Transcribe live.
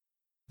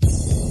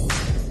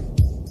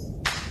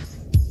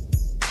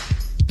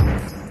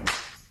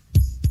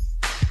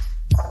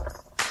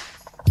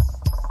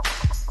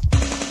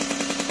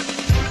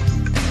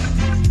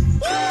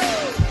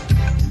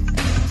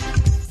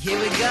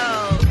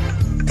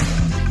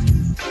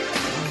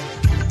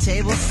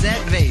table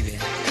set, baby.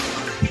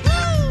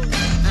 Woo!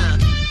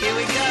 Here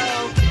we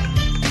go.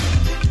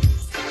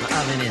 My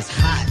oven is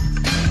hot.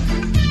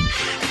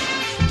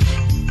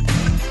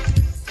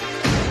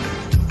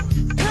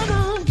 Come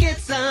on, get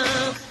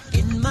some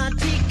in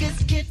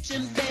Martika's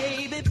kitchen,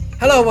 baby.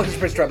 Hello, welcome to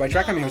Prince Track by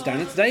Track. I'm your host, Dan,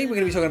 and today we're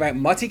going to be talking about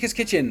Martika's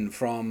Kitchen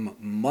from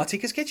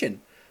Martika's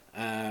Kitchen.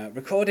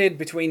 Recorded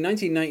between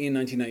 1990 and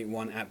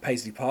 1991 at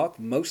Paisley Park,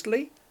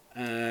 mostly.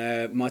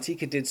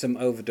 Martika did some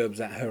overdubs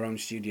at her own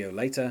studio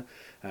later.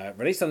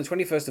 Released on the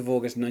 21st of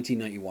August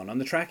 1991. On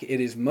the track, it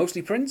is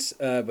mostly Prince,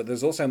 but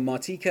there's also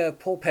Martika,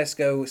 Paul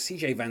Pesco,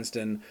 CJ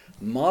Vanston,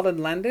 Marlon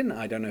Landon.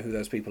 I don't know who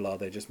those people are.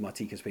 They're just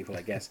Martika's people,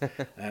 I guess.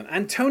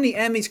 And Tony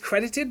M is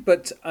credited,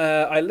 but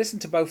I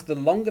listened to both the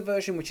longer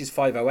version, which is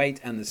 508,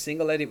 and the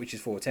single edit, which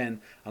is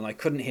 410, and I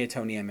couldn't hear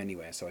Tony M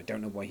anywhere, so I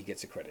don't know why he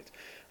gets a credit.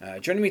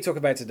 Joining me to talk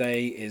about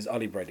today is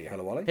Ollie Brady.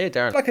 Hello, Ollie. Hey,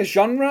 Darren. Like a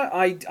genre,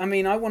 I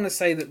mean, I want to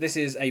say that this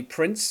is a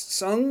Prince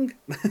song.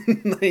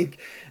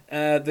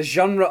 The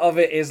genre of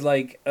it is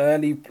like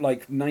early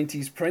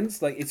 90s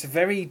Prince. Like, it's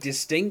very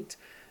distinct,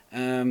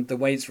 the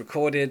way it's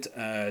recorded.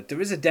 There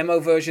is a demo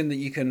version that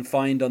you can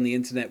find on the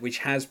internet which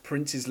has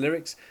Prince's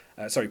lyrics,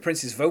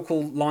 Prince's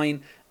vocal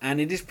line, and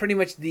it is pretty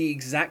much the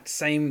exact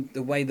same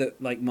the way that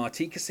like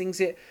Martika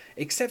sings it,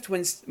 except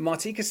when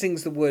Martika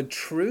sings the word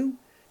true,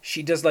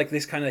 she does like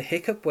this kind of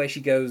hiccup where she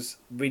goes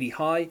really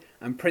high,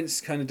 and Prince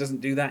kind of doesn't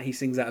do that. He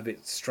sings that a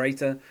bit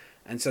straighter.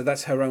 And so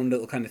that's her own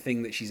little kind of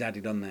thing that she's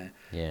added on there.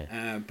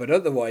 Yeah. But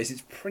otherwise,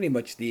 it's pretty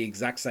much the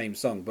exact same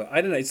song. But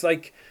I don't know. It's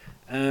like,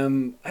 I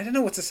don't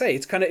know what to say.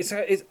 It's kind of,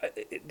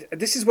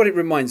 this is what it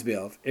reminds me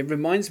of. It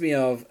reminds me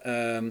of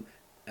an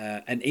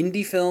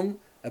indie film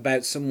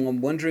about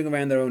someone wandering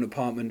around their own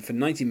apartment for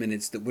 90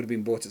 minutes that would have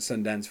been bought at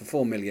Sundance for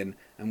 $4 million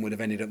and would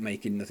have ended up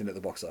making nothing at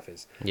the box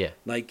office. Yeah.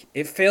 Like,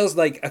 it feels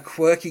like a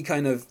quirky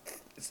kind of,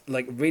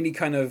 like really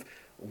kind of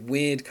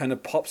weird kind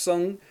of pop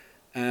song.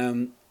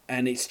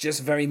 And it's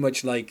just very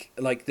much like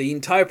the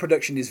entire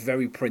production is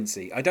very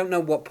Princey. I don't know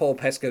what Paul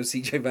Pesco,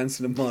 CJ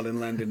Vanston, and Marlon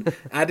Landon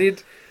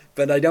added,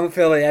 but I don't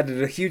feel they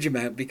added a huge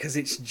amount because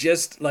it's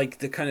just like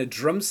the kind of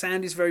drum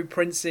sound is very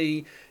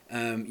Princey.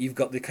 You've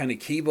got the kind of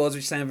keyboards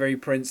which sound very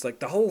Prince. Like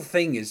the whole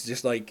thing is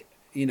just like,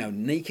 you know,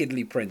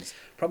 nakedly Prince.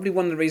 Probably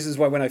one of the reasons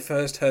why when I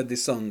first heard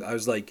this song, I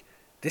was like,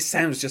 this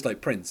sounds just like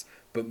Prince,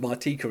 but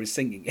Martika is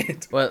singing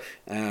it. Well,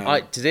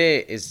 today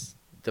is...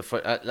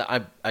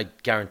 I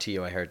guarantee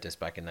you I heard this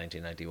back in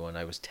 1991.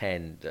 I was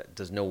 10.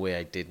 There's no way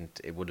I didn't.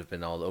 It would have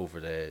been all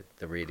over the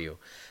radio.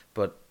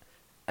 But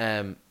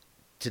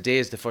today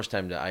is the first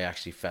time that I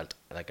actually felt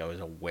like I was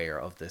aware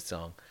of this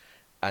song.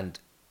 And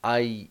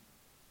I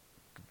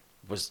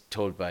was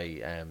told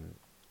by...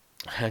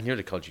 I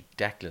nearly called you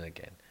Declan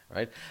again,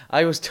 right?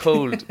 I was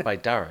told by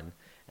Darren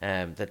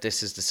that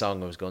this is the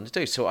song I was going to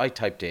do. So I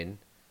typed in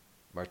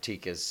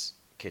Martika's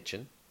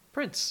Kitchen,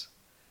 Prince.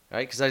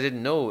 Right? Because I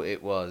didn't know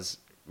it was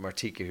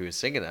Martika who was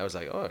singing it. I was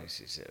like, oh,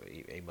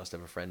 he must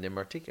have a friend named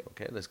Martika.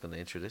 Okay, let's go to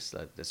intro this.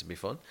 This will be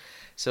fun.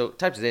 So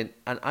typed it in,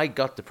 and I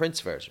got the Prince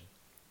version.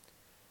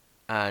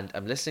 And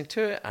I'm listening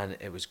to it, and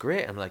it was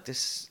great. I'm like,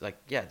 this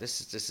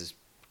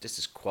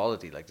is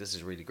quality. Like, this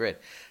is really great.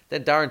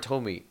 Then Darren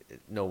told me,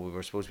 no, we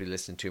were supposed to be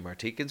listening to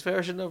Martika's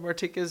version of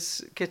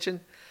Martika's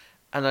Kitchen,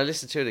 and I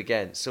listened to it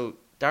again. So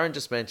Darren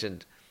just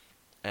mentioned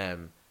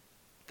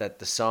that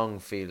the song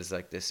feels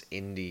like this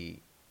indie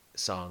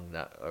song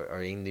that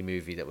or indie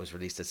movie that was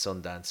released at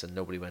Sundance and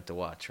nobody went to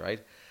watch,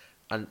 right?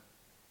 And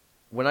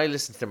when I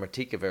listen to the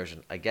Martika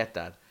version, I get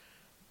that.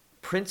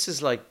 Prince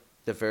is like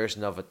the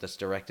version of it that's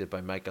directed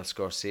by Michael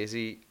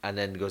Scorsese and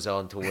then goes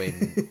on to win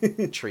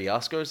 3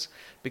 Oscars,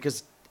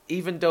 because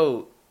even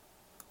though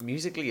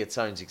musically it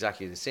sounds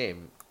exactly the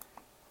same,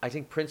 I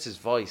think Prince's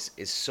voice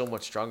is so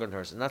much stronger than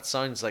hers, and that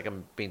sounds like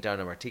I'm being down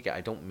on Martika. I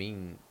don't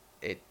mean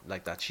it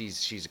like that.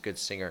 She's a good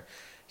singer.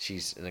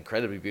 She's an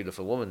incredibly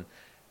beautiful woman.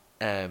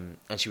 And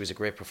she was a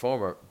great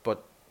performer,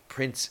 but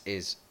Prince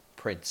is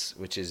Prince,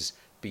 which is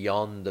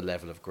beyond the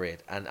level of great.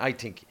 And I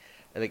think,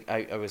 like,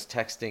 I was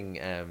texting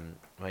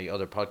my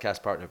other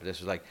podcast partner, but this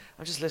was like,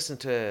 I'm just listening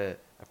to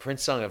a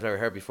Prince song I've never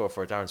heard before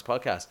for Darren's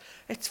podcast.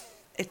 It's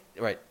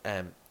right.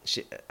 I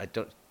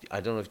don't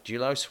know if do you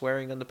allow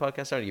swearing on the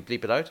podcast, or do you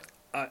bleep it out?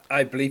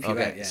 I bleep you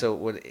out. Yeah.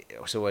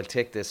 So I'll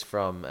take this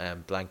from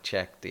Blank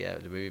Check, the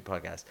movie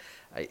podcast.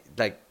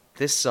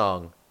 This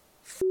song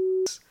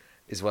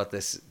is what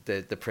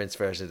the Prince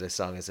version of this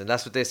song is, and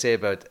that's what they say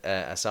about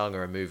a song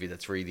or a movie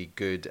that's really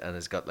good and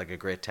has got like a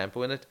great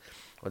tempo in it.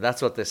 Well, that's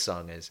what this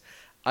song is.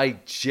 I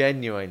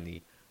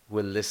genuinely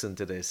will listen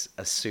to this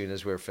as soon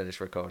as we're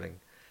finished recording,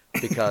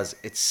 because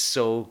it's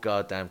so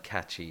goddamn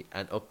catchy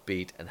and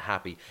upbeat and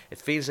happy. It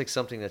feels like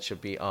something that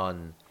should be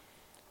on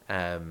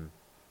a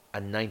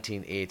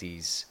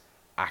 1980s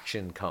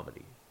action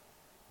comedy,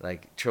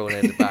 like thrown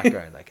in the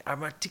background, like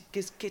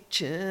Martika's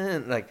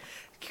Kitchen, like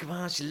come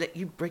on, she'll let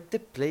you break the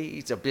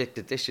plates or break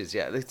the dishes.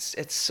 Yeah,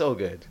 it's so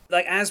good.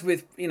 Like, as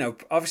with,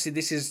 obviously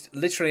this is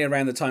literally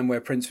around the time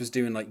where Prince was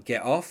doing like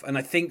Get Off, and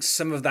I think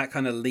some of that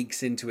kind of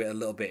leaks into it a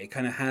little bit. It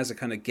kind of has a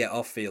kind of Get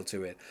Off feel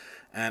to it.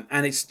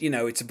 And it's,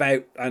 it's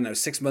about, I don't know,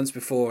 6 months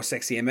before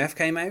Sexy MF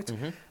came out.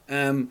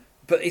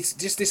 But it's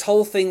just this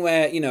whole thing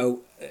where,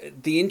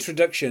 the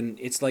introduction,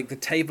 it's like the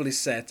table is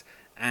set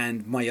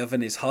and my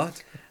oven is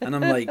hot. And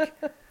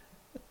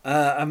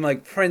I'm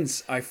like,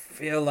 Prince, I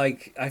feel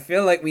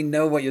like we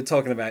know what you're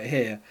talking about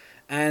here.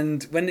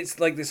 And when it's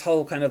like this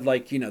whole kind of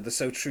like, the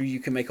so true you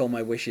can make all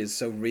my wishes,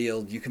 so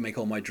real you can make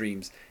all my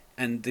dreams.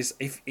 And this,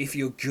 if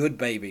you're good,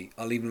 baby,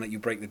 I'll even let you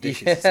break the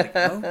dishes. Yeah. It's like,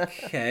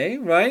 okay,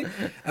 right?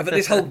 But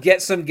this whole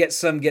get some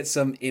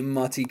in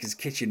Martika's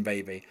kitchen,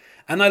 baby.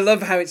 And I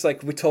love how it's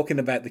like, we're talking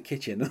about the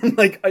kitchen. I'm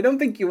like, I don't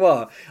think you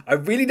are. I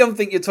really don't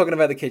think you're talking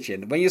about the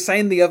kitchen. When you're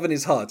saying the oven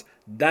is hot,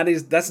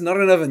 that's not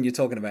an oven you're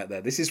talking about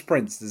there. This is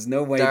Prince. There's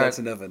no way Darren, that's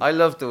an oven. I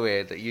love the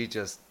way that you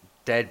just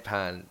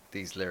deadpan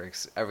these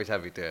lyrics every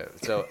time you do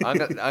it. So I'm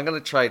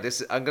gonna try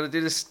this. I'm gonna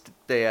do this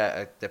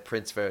the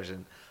Prince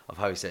version of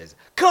how he says,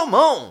 "Come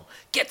on,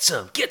 get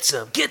some in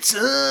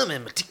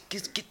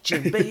Martika's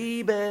kitchen,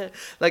 baby."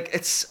 Like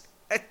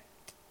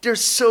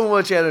there's so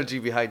much energy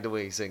behind the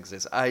way he sings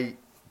this. I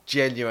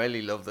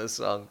genuinely love this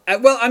song.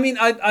 Well, I mean,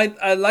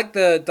 I like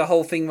the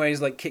whole thing where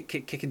he's like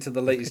kick into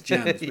the latest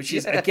jams, which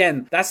is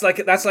again that's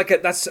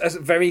a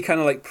very kind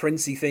of like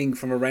Princey thing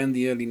from around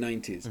the early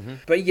 90s.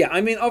 But yeah, I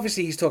mean,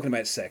 obviously he's talking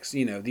about sex.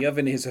 The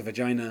oven is her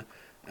vagina.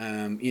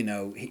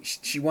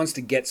 She wants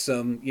to get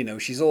some.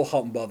 She's all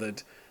hot and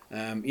bothered.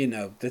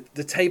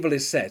 The table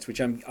is set,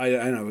 which I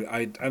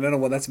don't know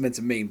what that's meant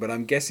to mean, but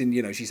I'm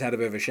guessing she's had a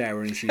bit of a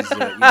shower and she's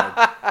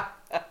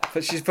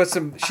but she's put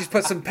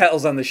some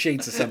petals on the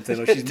sheets or something,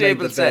 or she's made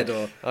the bed.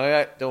 Or all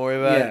right, don't worry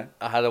about it.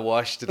 I had a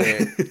wash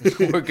today.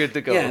 We're good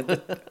to go. Yeah,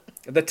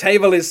 the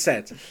table is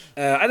set.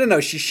 I don't know.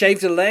 She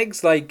shaved her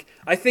legs. Like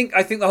I think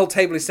the whole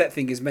table is set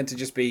thing is meant to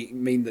just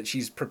mean that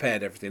she's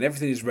prepared everything.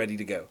 Everything is ready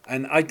to go.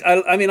 And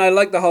I mean I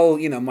like the whole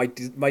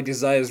my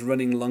desires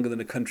running longer than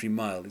a country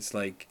mile. It's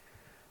like.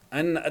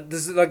 And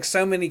there's like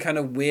so many kind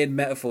of weird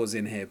metaphors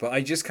in here, but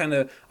I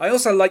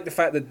also like the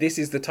fact that this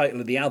is the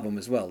title of the album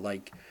as well.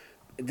 Like,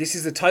 this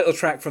is the title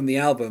track from the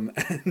album,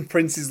 and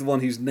Prince is the one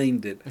who's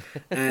named it.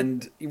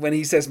 And when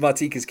he says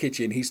Martika's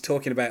kitchen, he's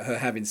talking about her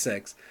having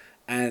sex,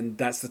 and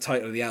that's the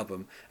title of the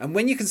album. And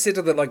when you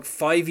consider that, like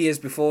 5 years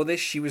before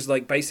this, she was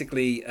like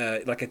basically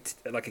like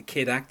a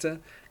kid actor,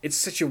 it's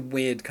such a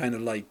weird kind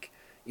of like,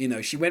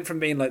 she went from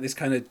being like this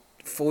kind of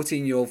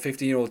 14-year-old,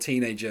 15-year-old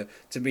teenager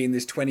to being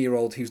this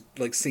 20-year-old who's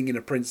like singing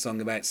a Prince song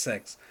about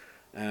sex,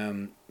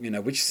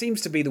 which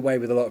seems to be the way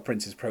with a lot of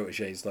Prince's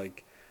proteges.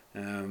 Like,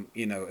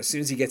 as soon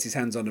as he gets his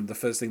hands on them, the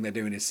first thing they're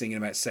doing is singing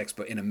about sex,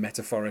 but in a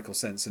metaphorical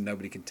sense, and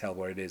nobody can tell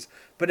where it is.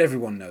 But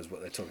everyone knows what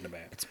they're talking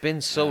about. It's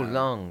been so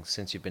long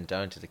since you've been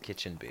down to the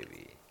kitchen,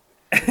 baby.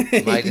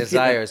 My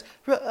desires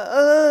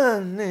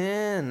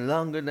running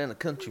longer than a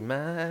country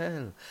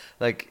mile.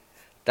 Like,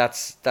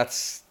 that's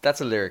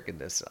a lyric in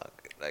this song.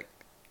 Like,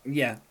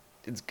 yeah,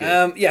 it's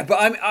good. But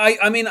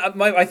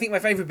I think my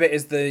favorite bit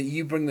is the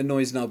 "you bring the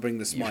noise and I'll bring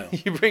the smile."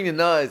 You bring the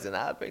noise and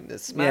I'll bring the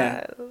smile.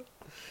 Yeah.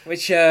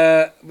 Which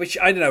I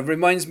don't know,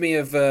 reminds me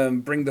of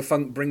 "Bring the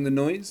Funk, Bring the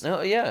Noise."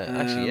 Oh yeah,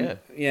 actually yeah.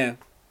 Yeah.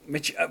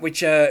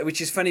 Which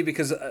is funny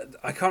because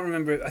I can't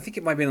remember. I think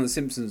it might be on The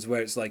Simpsons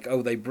where it's like,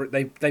 oh, they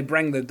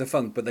bring the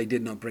funk, but they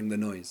did not bring the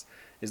noise.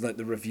 Is like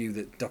the review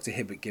that Dr.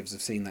 Hibbert gives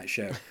of seeing that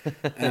show,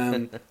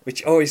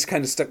 which always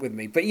kind of stuck with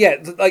me. But yeah,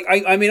 like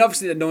I mean,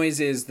 obviously the noise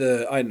is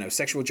the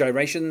sexual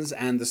gyrations,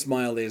 and the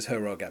smile is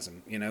her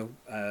orgasm.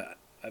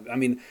 I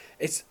mean,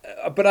 it's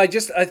but like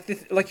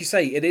you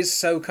say, it is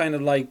so kind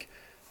of like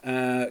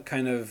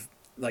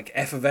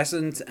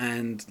effervescent,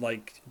 and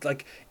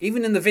like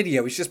even in the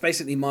video it's just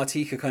basically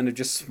Martika kind of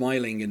just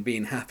smiling and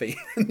being happy.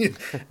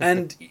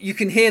 And you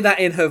can hear that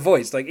in her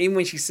voice. Like, even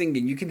when she's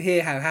singing, you can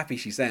hear how happy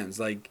she sounds.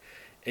 Like,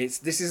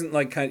 this isn't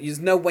like there's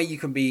no way you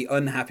can be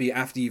unhappy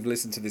after you've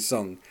listened to this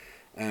song.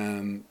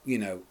 And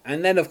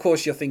then of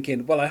course you're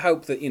thinking, well, I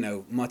hope that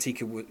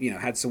Martika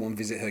had someone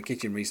visit her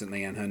kitchen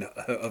recently and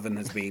her oven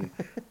has been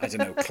I don't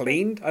know,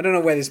 cleaned. I don't know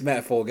where this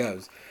metaphor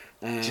goes.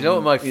 Do you know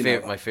what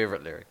my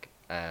favorite lyric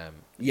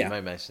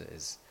my mention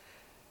is,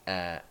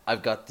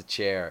 I've got the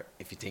chair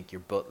if you think your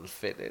butt will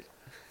fit it.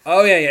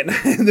 Oh yeah.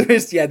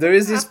 there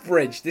is this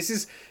bridge. This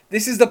is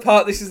the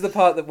part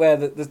that where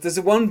there's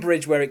a one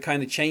bridge where it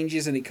kind of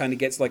changes and it kind of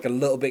gets like a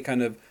little bit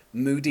kind of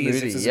moody as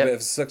if there's a bit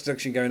of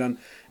seduction going on.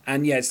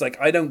 And yeah, it's like,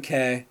 I don't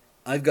care,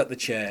 I've got the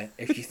chair.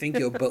 If you think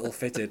your butt will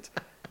fit it,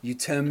 you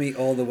turn me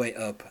all the way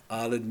up,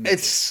 I'll admit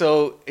it's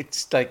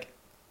like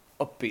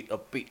upbeat.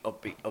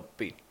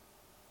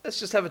 Let's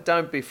just have a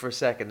downbeat for a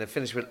second and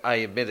finish with I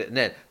admit it, and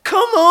then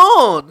come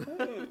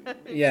on.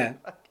 Yeah.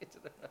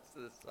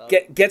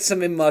 Get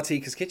some in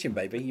Martika's kitchen,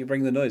 baby. You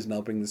bring the noise and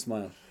I'll bring the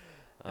smile.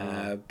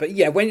 But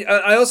yeah, when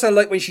I also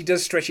like when she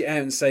does stretch it out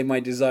and say, "My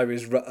desire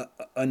is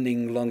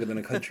running longer than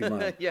a country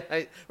mile."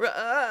 Yeah,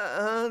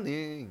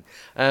 running.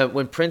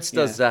 When Prince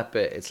does Yeah. that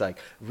bit, it's like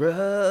running,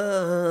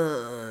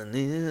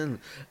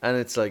 and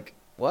it's like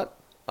what?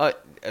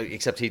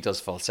 Except he does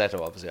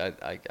falsetto. Obviously,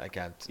 I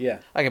can't. Yeah.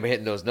 I can be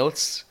hitting those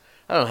notes.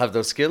 I don't have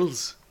those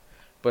skills.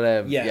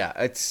 But Yeah. yeah,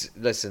 it's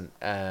listen.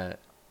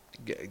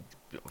 G-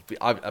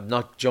 I'm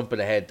not jumping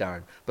ahead,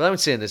 Darren, but I'm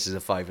saying this is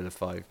a 5 out of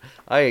 5.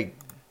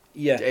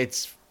 Yeah.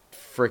 It's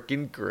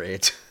freaking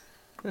great.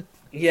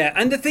 Yeah,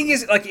 and the thing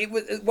is, like, it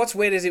was. What's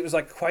weird is it was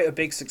like quite a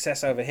big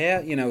success over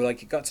here. You know,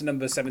 like it got to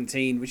number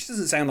 17, which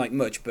doesn't sound like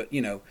much, but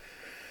you know,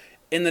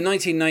 in the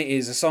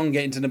 1990s, a song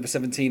getting to number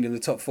 17 in the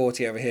top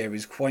 40 over here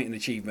is quite an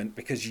achievement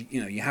because you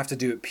know you have to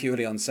do it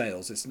purely on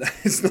sales. It's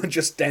not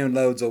just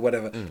downloads or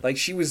whatever. Like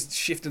she was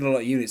shifting a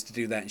lot of units to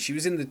do that, and she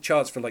was in the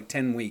charts for like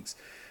 10 weeks,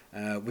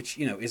 which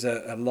you know is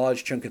a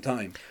large chunk of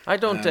time. I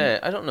don't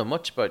know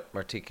much about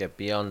Martika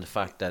beyond the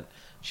fact that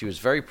she was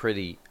very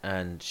pretty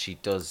and she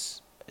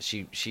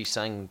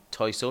sang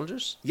Toy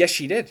Soldiers. Yes,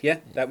 she did. Yeah,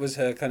 that was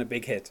her kind of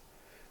big hit.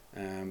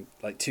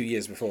 Like 2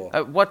 years before.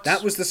 What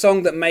That was the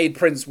song that made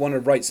Prince want to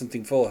write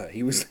something for her.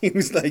 He was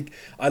like,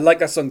 I like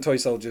that song, Toy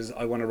Soldiers.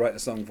 I want to write a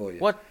song for you.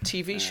 What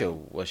TV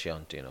show was she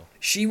on? Do you know?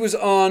 She was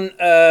on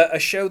a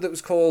show that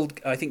was called,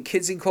 I think,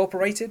 Kids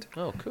Incorporated.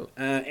 Oh, cool.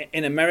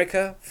 In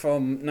America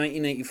from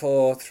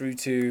 1984 through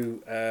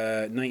to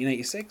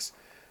 1986.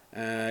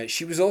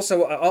 She was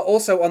also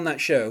on that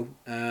show.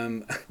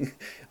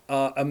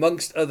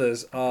 Amongst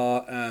others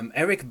are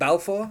Eric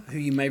Balfour, who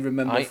you may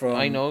remember from.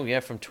 I know,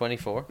 yeah, from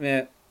 24.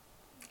 Yeah.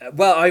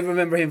 Well, I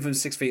remember him from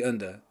 6 Feet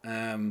Under,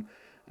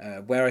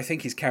 where I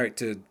think his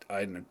character, I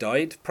don't know,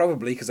 died.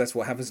 Probably, because that's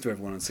what happens to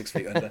everyone on 6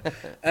 Feet Under.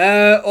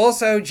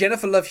 Also,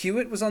 Jennifer Love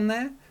Hewitt was on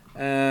there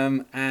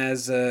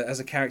as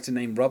a character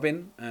named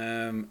Robin.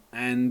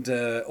 And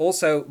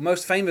also,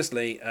 most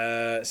famously,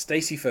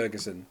 Stacey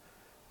Ferguson,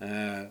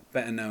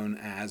 better known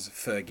as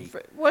Fergie.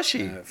 Was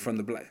she? From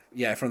the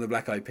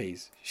Black Eyed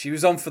Peas. She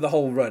was on for the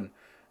whole run.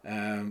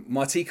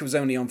 Martika was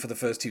only on for the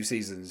first 2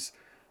 seasons.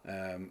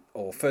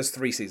 Or first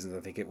 3 seasons, I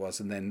think it was,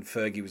 and then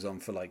Fergie was on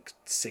for like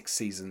 6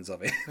 seasons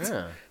of it.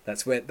 Yeah.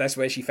 That's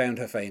where she found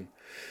her fame.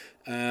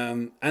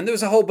 And there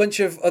was a whole bunch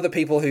of other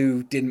people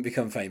who didn't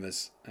become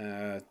famous.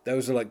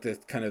 Those are like the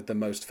kind of the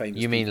most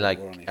famous. You mean people like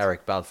that were on it.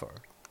 Eric Balfour?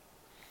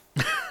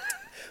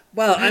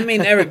 Well, I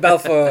mean, Eric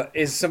Balfour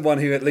is someone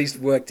who at least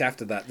worked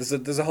after that.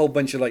 There's a whole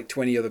bunch of like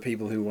 20 other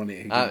people who won it.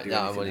 Who didn't do No,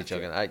 I'm anything only after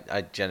joking. it.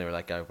 I genuinely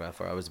like Eric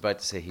Balfour. I was about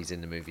to say he's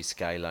in the movie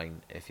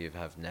Skyline. If you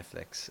have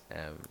Netflix.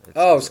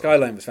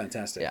 Skyline was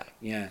fantastic.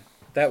 Yeah,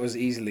 that was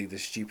easily the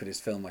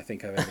stupidest film I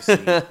think I've ever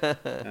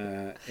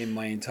seen in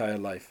my entire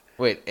life.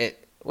 Wait,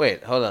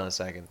 hold on a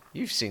second.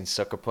 You've seen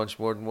Sucker Punch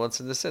more than once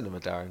in the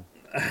cinema, Darren.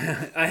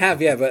 I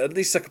have, yeah, but at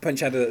least Sucker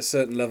Punch had a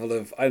certain level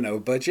of, I don't know,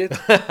 budget.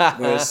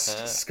 Whereas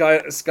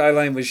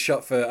Skyline was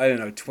shot for, I don't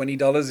know,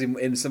 $20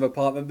 in some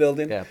apartment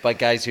building. Yeah, by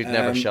guys who'd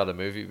never shot a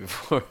movie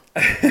before.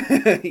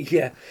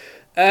 Yeah.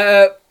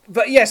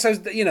 But yeah, so,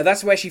 you know,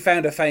 that's where she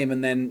found her fame.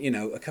 And then, you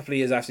know, a couple of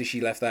years after she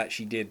left that,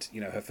 she did,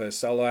 you know, her first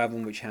solo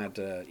album, which had,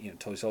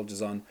 Toy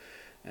Soldiers on.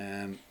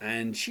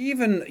 And she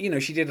even, you know,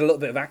 she did a little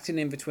bit of acting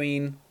in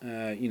between.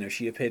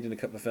 She appeared in a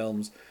couple of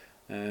films.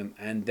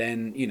 And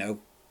then, you know,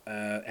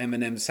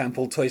 Eminem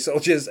sampled Toy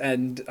Soldiers,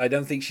 and I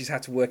don't think she's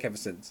had to work ever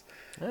since.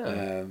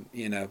 Oh.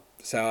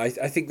 So I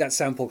think that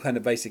sample kind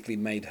of basically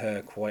made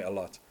her quite a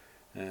lot,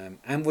 and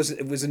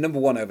it was a number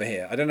 1 over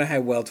here. I don't know how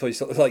well Toy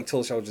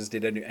Soldiers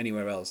did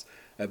anywhere else,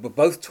 but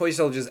both Toy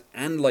Soldiers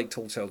and Like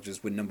Toy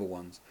Soldiers were number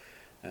 1s.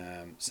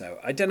 So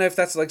I don't know if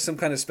that's like some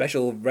kind of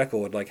special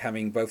record, like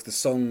having both the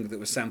song that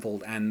was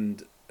sampled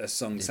and a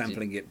song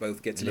sampling it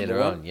both get to number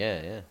 1. On,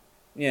 yeah.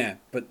 Yeah,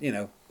 but, you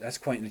know, that's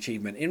quite an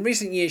achievement. In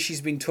recent years, she's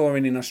been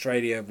touring in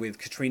Australia with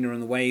Katrina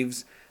and the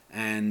Waves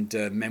and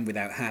Men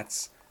Without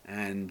Hats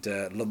and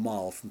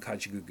Lamal from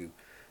Kajagoogoo.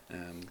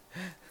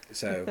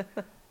 So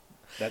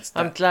that's that.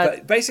 I'm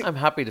glad. But I'm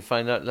happy to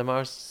find out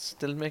Lamar's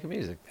still making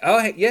music.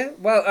 Oh, yeah?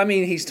 Well, I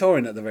mean, he's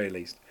touring at the very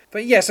least.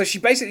 But yeah, so she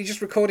basically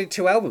just recorded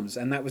 2 albums,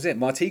 and that was it.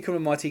 Martika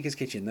and Martika's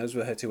Kitchen. Those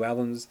were her 2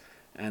 albums,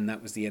 and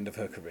that was the end of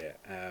her career.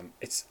 I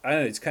don't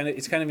know, it's kind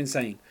of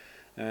insane.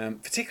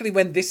 Particularly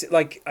when this,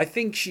 like, I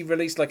think she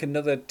released like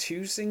another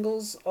 2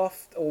 singles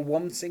off, or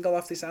 1 single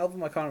off this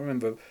album, I can't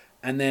remember.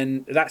 And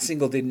then that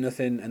single did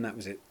nothing, and that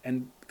was it.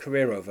 And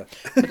career over.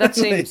 But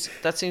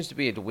that seems to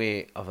be the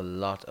way of a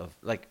lot of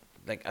like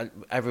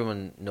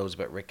everyone knows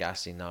about Rick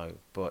Astley now,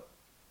 but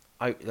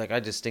I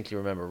distinctly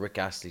remember Rick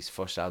Astley's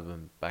first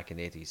album back in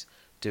the 80s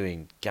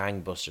doing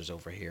gangbusters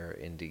over here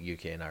in the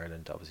UK and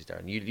Ireland. Obviously,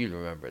 Darren, you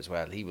remember as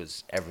well. He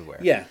was everywhere.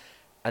 Yeah.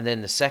 And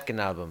then the second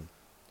album,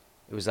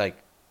 it was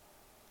like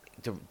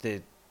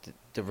they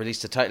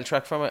released the title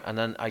track from it, and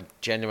then I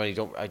genuinely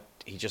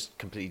he just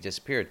completely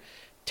disappeared.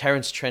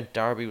 Terence Trent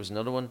D'Arby was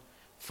another one.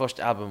 First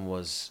album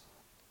was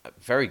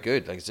very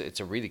good. Like it's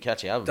a really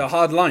catchy album. The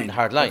Hard Line.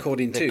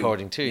 According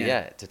to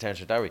yeah. to Terence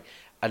Trent D'Arby.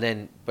 And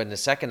then when the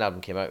second album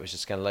came out, it was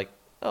just kind of like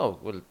oh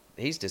well,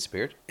 he's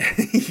disappeared.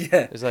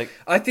 Yeah, It's like,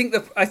 I think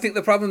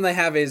the problem they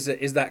have is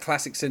that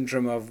classic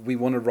syndrome of we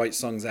want to write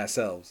songs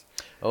ourselves.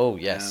 oh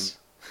yes,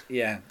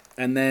 Yeah,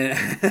 and then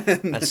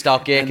and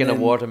Stock Aitken and then-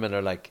 Waterman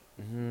are like,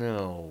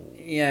 no.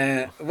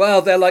 Yeah,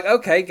 well, they're like,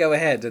 okay, go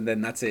ahead, and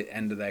then that's it,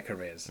 end of their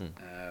careers.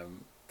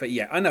 But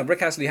yeah, I know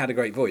Rick Astley had a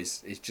great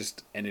voice. It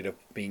just ended up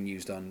being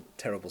used on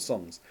terrible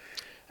songs.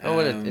 Oh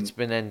well, it's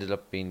been ended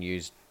up being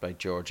used by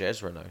George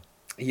Ezra now.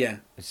 Yeah,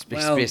 It's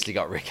well, basically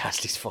got Rick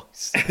Astley's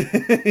voice.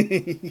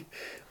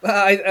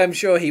 well, I'm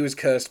sure he was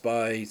cursed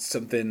by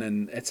something,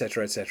 and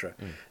etc. etc.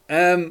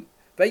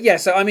 But yeah,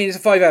 so I mean, it's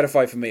a 5 out of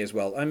 5 for me as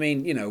well. I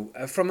mean, you know,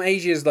 from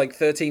ages like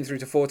 13 through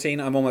to 14,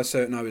 I'm almost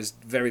certain I was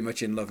very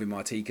much in love with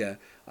Martika.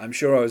 I'm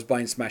sure I was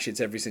buying smash hits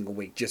every single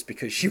week just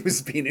because she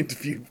was being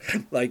interviewed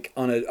like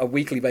on a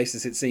weekly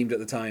basis, it seemed at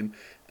the time,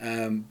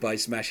 by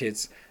smash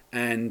hits.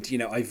 And, you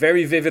know, I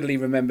very vividly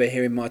remember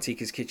hearing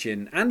Martika's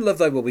Kitchen and Love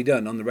Thy Will Be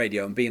Done on the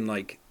radio and being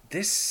like,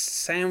 this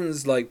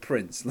sounds like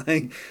Prince.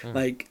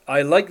 Like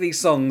I like these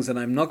songs and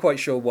I'm not quite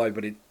sure why,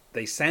 but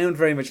they sound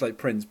very much like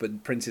Prince,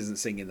 but Prince isn't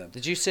singing them.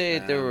 Did you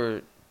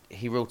say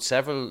he wrote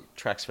several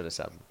tracks for this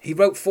album? He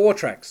wrote 4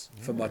 tracks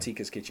for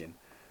Martika's Kitchen.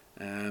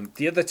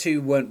 The other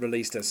 2 weren't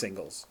released as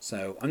singles,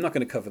 so I'm not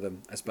going to cover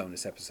them as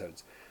bonus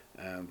episodes.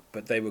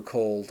 But they were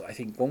called, I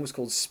think one was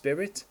called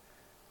Spirit,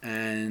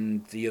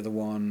 and the other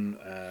one,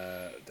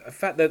 in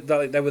fact, they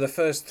were the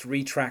first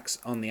 3 tracks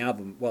on the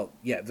album. Well,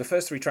 yeah, the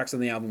first 3 tracks on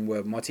the album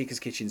were Martika's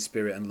Kitchen,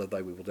 Spirit, and Love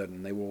Thy Will Be Done,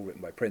 and they were all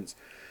written by Prince.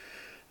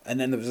 And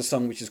then there was a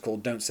song which is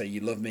called Don't Say You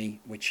Love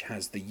Me, which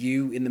has the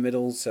U in the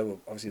middle, so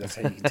obviously that's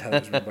how you can tell it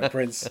was written by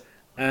Prince.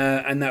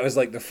 And that was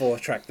like the 4th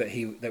track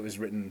that was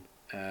written,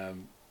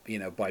 you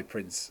know, by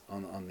Prince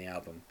on the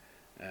album.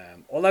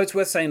 Although it's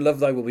worth saying Love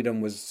Thy Will Be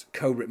Done was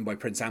co-written by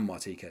Prince and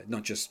Martika,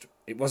 not just,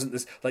 it wasn't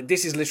this, like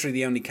this is literally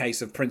the only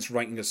case of Prince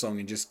writing a song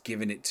and just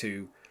giving it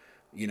to,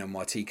 you know,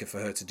 Martika for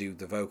her to do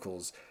the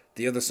vocals.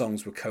 The other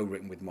songs were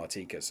co-written with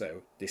Martika,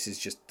 so this is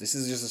just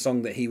a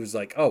song that he was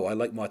like, oh, I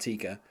like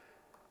Martika.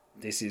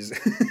 This is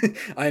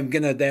I'm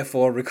gonna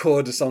therefore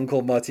record a song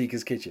called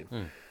Martika's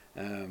Kitchen.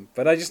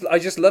 But I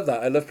just love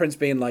that. I love Prince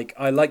being like,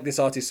 I like this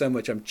artist so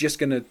much, I'm just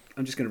gonna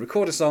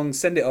record a song,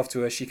 send it off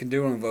to her, she can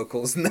do her own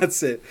vocals, and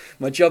that's it.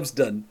 My job's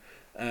done.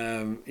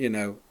 You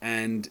know,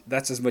 and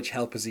that's as much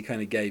help as he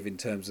kind of gave in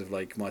terms of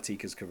like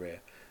Martika's career.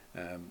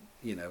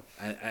 You know,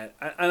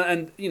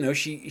 and you know,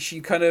 she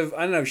kind of,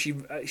 I don't know,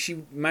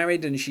 she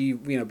married and she,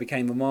 you know,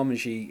 became a mom, and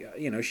she,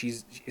 you know,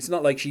 it's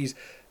not like she's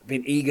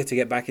been eager to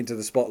get back into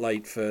the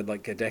spotlight for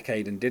like a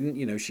decade and didn't.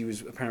 You know, she was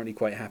apparently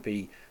quite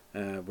happy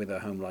with her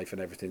home life and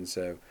everything.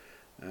 So,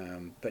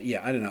 but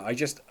yeah, I don't know. I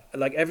just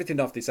like everything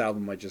off this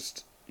album. I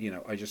just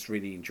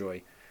really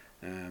enjoy.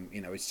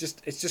 You know, it's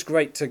just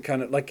great to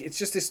kind of like, it's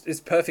just this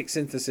perfect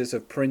synthesis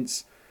of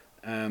Prince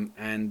and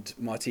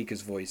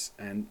Martika's voice.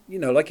 And, you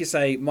know, like you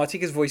say,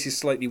 Martika's voice is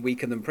slightly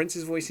weaker than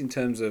Prince's voice in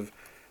terms of,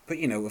 but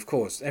you know, of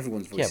course,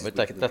 everyone's voice is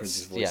weaker than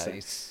Prince's voice. Yeah, So,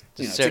 it's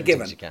you know, just it's a certain given.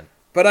 things you can.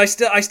 But I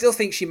still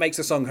think she makes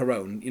the song her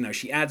own. You know,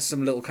 she adds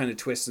some little kind of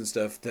twists and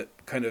stuff that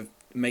kind of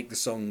make the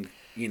song,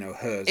 you know,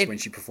 hers when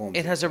she performs.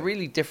 It has a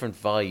really different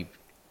vibe.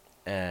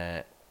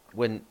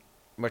 When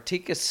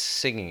Martika's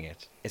singing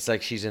it, it's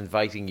like she's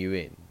inviting you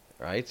in,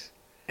 right?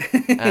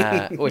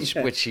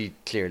 Which she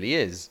clearly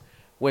is.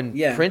 When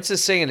Prince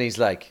is singing, he's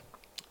like,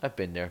 I've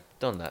been there,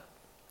 done that.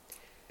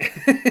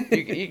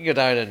 you can go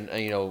down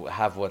and you know,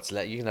 have what's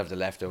left. You can have the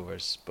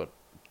leftovers, but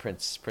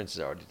Prince has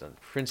already done.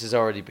 Prince has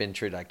already been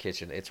through that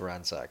kitchen. It's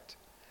ransacked.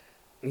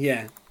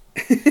 Yeah.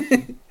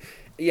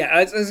 Yeah,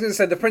 I was going to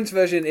say, the Prince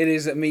version, it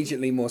is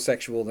immediately more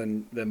sexual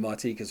than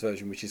Martika's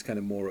version, which is kind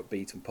of more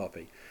upbeat and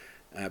poppy.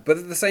 But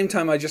at the same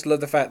time, I just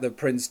love the fact that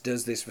Prince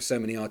does this for so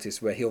many artists,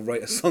 where he'll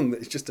write a song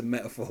that is just a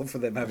metaphor for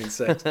them having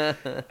sex.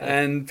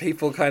 And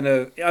people kind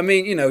of, I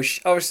mean, you know,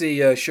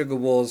 obviously Sugar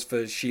Walls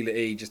for Sheila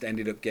E. just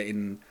ended up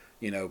getting,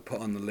 you know, put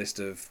on the list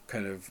of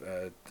kind of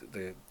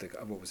the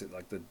what was it,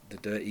 like the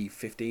Dirty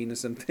 15 or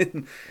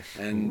something,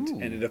 and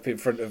ended up in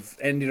front of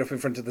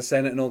the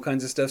Senate and all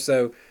kinds of stuff.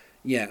 So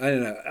yeah, I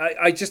don't know.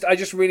 I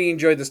just really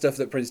enjoyed the stuff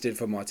that Prince did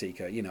for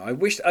Martika. You know, I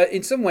wish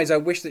in some ways I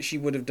wish that she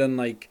would have done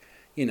like,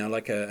 you know,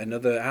 like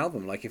another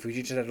album. Like if we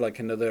just had like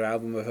another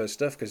album of her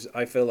stuff, because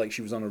I feel like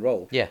she was on a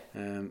roll. Yeah.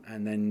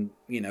 And then,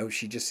 you know,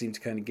 she just seemed to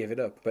kind of give it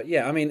up. But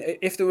yeah, I mean,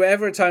 if there were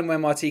ever a time where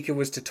Martika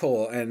was to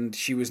tour and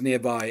she was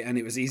nearby and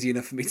it was easy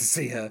enough for me to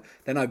see her,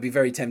 then I'd be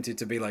very tempted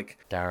to be like,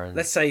 Darren.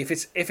 Let's say if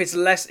it's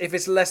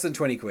less than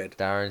 20 quid.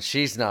 Darren,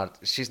 she's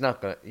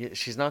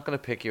not gonna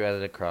pick you out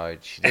of the crowd.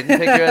 She didn't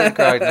pick you out of the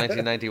crowd in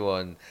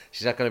 1991.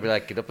 She's not gonna be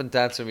like, get up and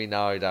dance with me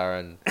now,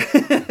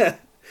 Darren.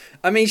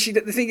 I mean,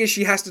 the thing is,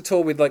 she has to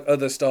tour with like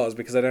other stars,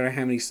 because I don't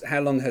know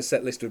how long her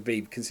set list would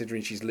be,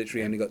 considering she's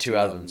literally only got 2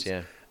 albums.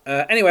 Yeah.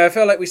 Anyway, I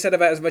feel like we said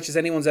about as much as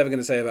anyone's ever going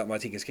to say about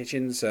Martika's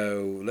Kitchen,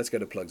 so let's go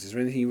to plugs. Is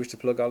there anything you wish to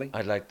plug, Ollie?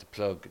 I'd like to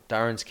plug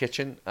Darren's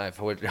Kitchen. I've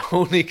heard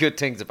only good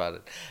things about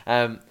it.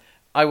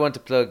 I want to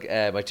plug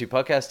my 2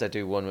 podcasts. I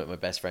do one with my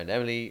best friend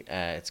Emily.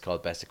 It's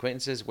called Best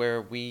Acquaintances,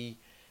 where we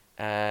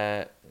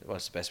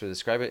what's the best way to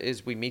describe it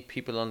is we meet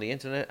people on the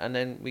internet and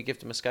then we give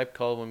them a Skype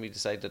call when we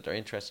decide that they're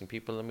interesting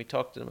people, and we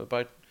talk to them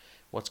about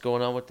what's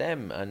going on with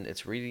them. And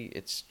it's really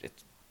it's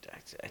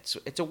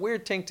a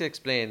weird thing to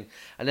explain,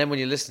 and then when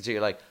you listen to it,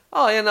 you're like,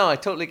 oh yeah, no, I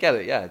totally get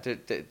it. Yeah,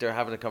 they're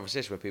having a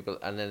conversation with people,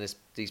 and then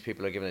these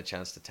people are given a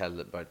chance to tell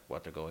about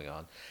what they're going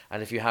on.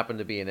 And if you happen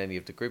to be in any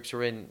of the groups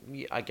we're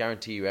in, I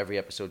guarantee you every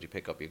episode you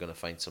pick up, you're going to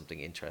find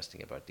something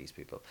interesting about these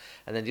people.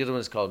 And then the other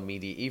one is called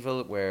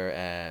Medieval,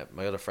 where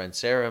my other friend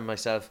Sarah and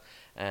myself,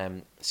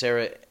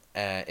 Sarah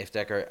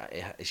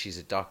Ifdecker, she's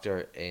a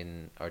doctor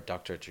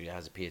she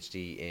has a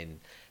PhD in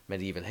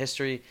medieval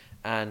history,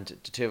 and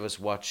the two of us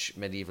watch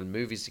medieval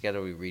movies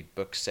together. We read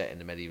books set in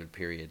the medieval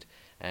period.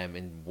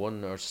 In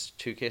one or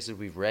two cases,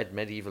 we've read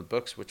medieval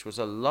books, which was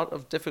a lot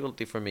of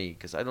difficulty for me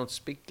because I don't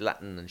speak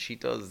Latin and she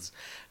does,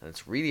 and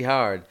it's really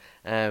hard.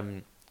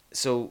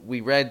 So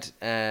we read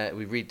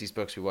these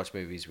books, we watch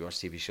movies, we watch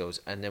TV shows,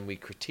 and then we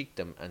critique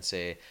them and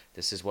say,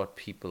 this is what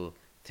people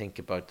think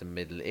about the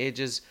Middle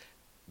Ages,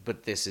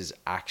 but this is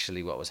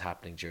actually what was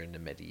happening during the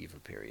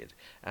medieval period.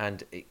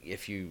 And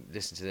if you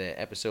listen to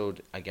the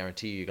episode, I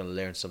guarantee you're going to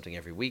learn something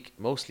every week,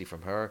 mostly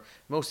from her,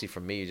 mostly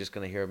from me. You're just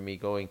going to hear me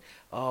going,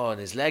 oh,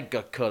 and his leg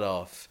got cut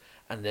off,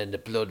 and then the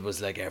blood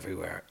was like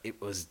everywhere.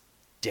 It was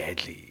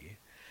deadly,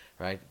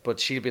 right? But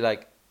she'll be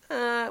like,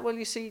 well,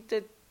 you see,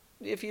 that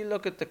if you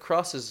look at the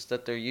crosses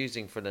that they're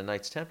using for the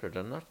Knights Templar,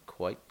 they're not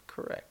quite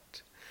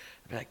correct.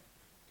 I'll be like,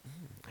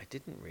 I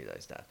didn't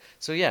realise that.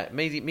 So yeah,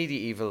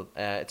 Medieval,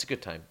 it's a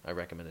good time. I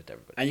recommend it to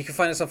everybody. And you can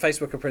find us on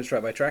Facebook at Prince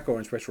Right by Track or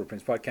on Twitter at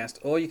Prince Podcast,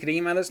 or you can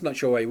email us. Not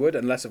sure why you would,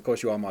 unless of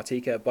course you are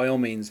Martika. By all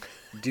means,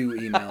 do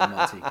email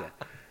Martika.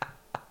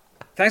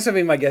 Thanks for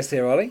being my guest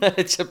here, Ollie.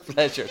 It's a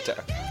pleasure,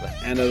 Dark.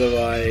 And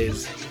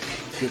otherwise,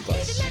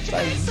 goodbye.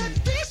 Bye.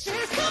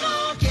 Come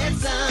on, get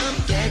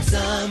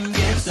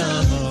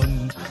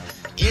some.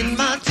 In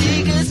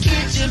Martika's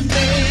kitchen,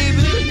 baby.